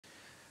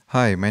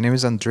Hi, my name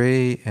is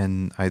Andre,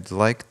 and I'd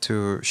like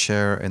to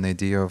share an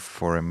idea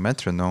for a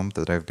metronome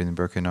that I've been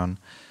working on.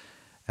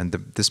 And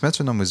this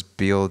metronome is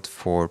built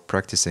for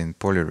practicing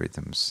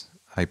polyrhythms.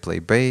 I play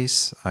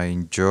bass, I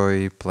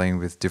enjoy playing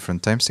with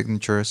different time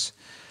signatures,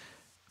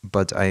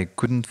 but I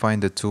couldn't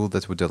find a tool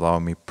that would allow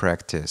me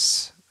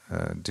practice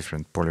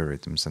different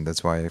polyrhythms, and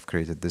that's why I've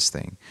created this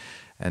thing.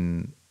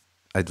 And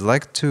I'd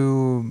like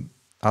to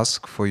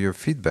ask for your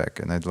feedback,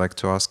 and I'd like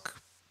to ask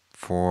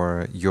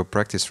for your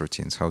practice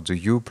routines. How do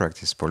you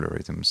practice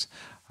polyrhythms?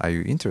 Are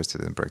you interested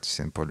in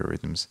practicing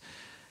polyrhythms?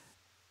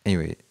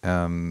 Anyway,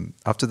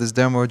 after this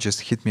demo,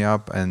 just hit me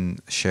up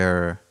and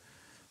share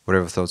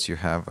whatever thoughts you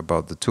have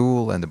about the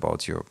tool and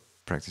about your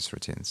practice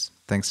routines.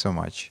 Thanks so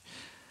much.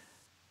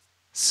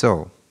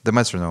 So, the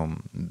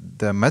metronome.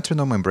 The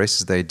metronome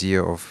embraces the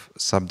idea of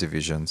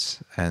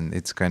subdivisions, and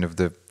it's kind of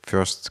the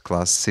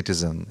first-class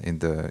citizen in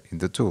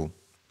the tool.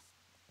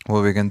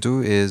 What we can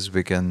do is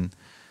we can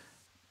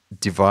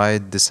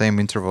divide the same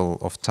interval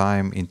of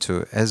time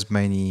into as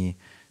many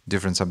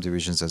different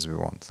subdivisions as we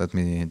want. Let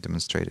me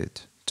demonstrate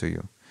it to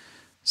you.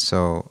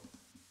 So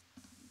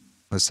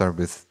let's start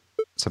with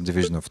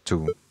subdivision of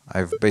 2.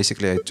 I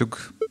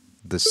took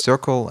the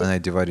circle and I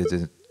divided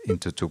it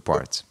into 2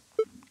 parts.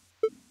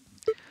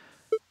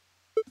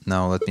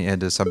 Now let me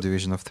add a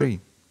subdivision of 3.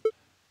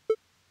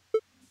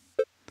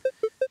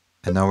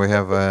 And now we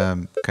have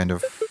a kind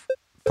of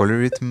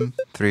polyrhythm,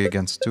 3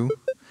 against 2.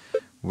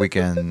 We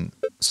can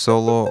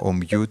solo or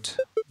mute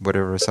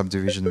whatever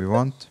subdivision we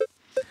want.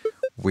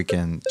 We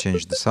can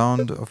change the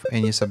sound of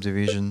any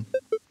subdivision.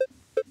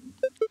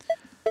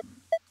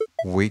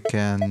 We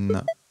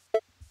can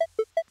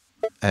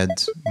add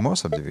more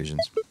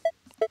subdivisions.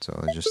 So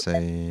let's just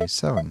say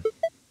 7.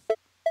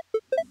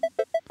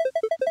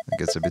 It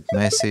gets a bit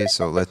messy,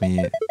 so let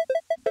me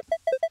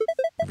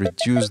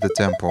reduce the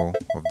tempo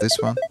of this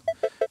one.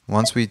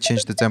 Once we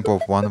change the tempo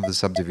of one of the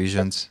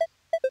subdivisions,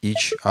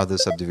 each other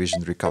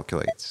subdivision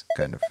recalculates,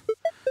 kind of.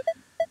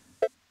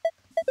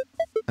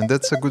 And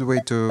that's a good way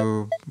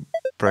to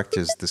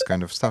practice this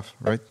kind of stuff,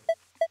 right?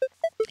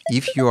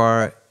 If you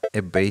are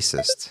a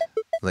bassist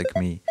like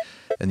me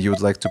and you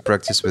would like to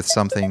practice with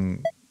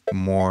something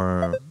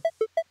more,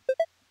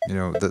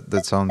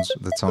 that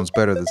sounds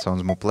better, that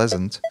sounds more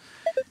pleasant,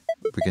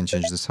 we can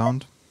change the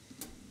sound.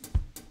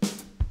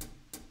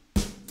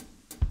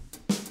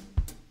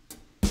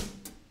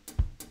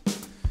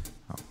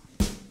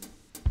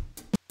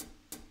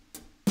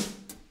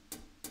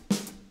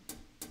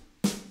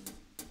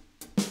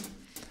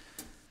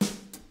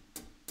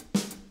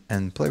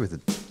 And play with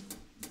it.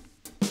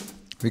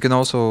 We can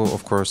also,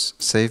 of course,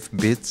 save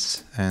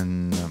bits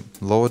and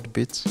load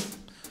bits.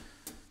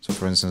 So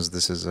for instance,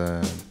 this is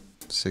a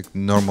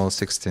normal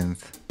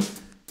 16th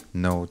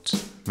note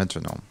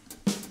metronome.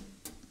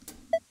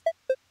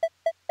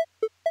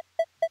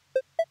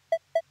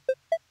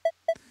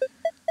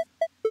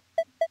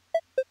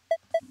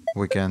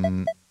 We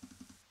can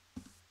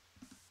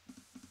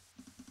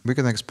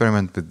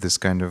experiment with this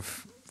kind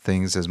of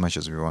things as much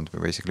as we want. We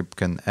basically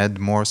can add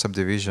more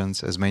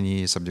subdivisions, as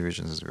many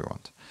subdivisions as we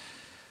want.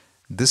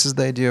 This is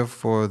the idea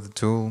for the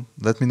tool.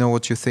 Let me know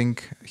what you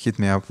think. Hit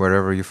me up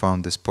wherever you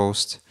found this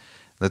post.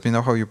 Let me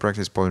know how you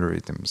practice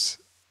polyrhythms.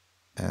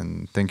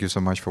 And thank you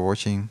so much for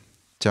watching.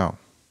 Ciao.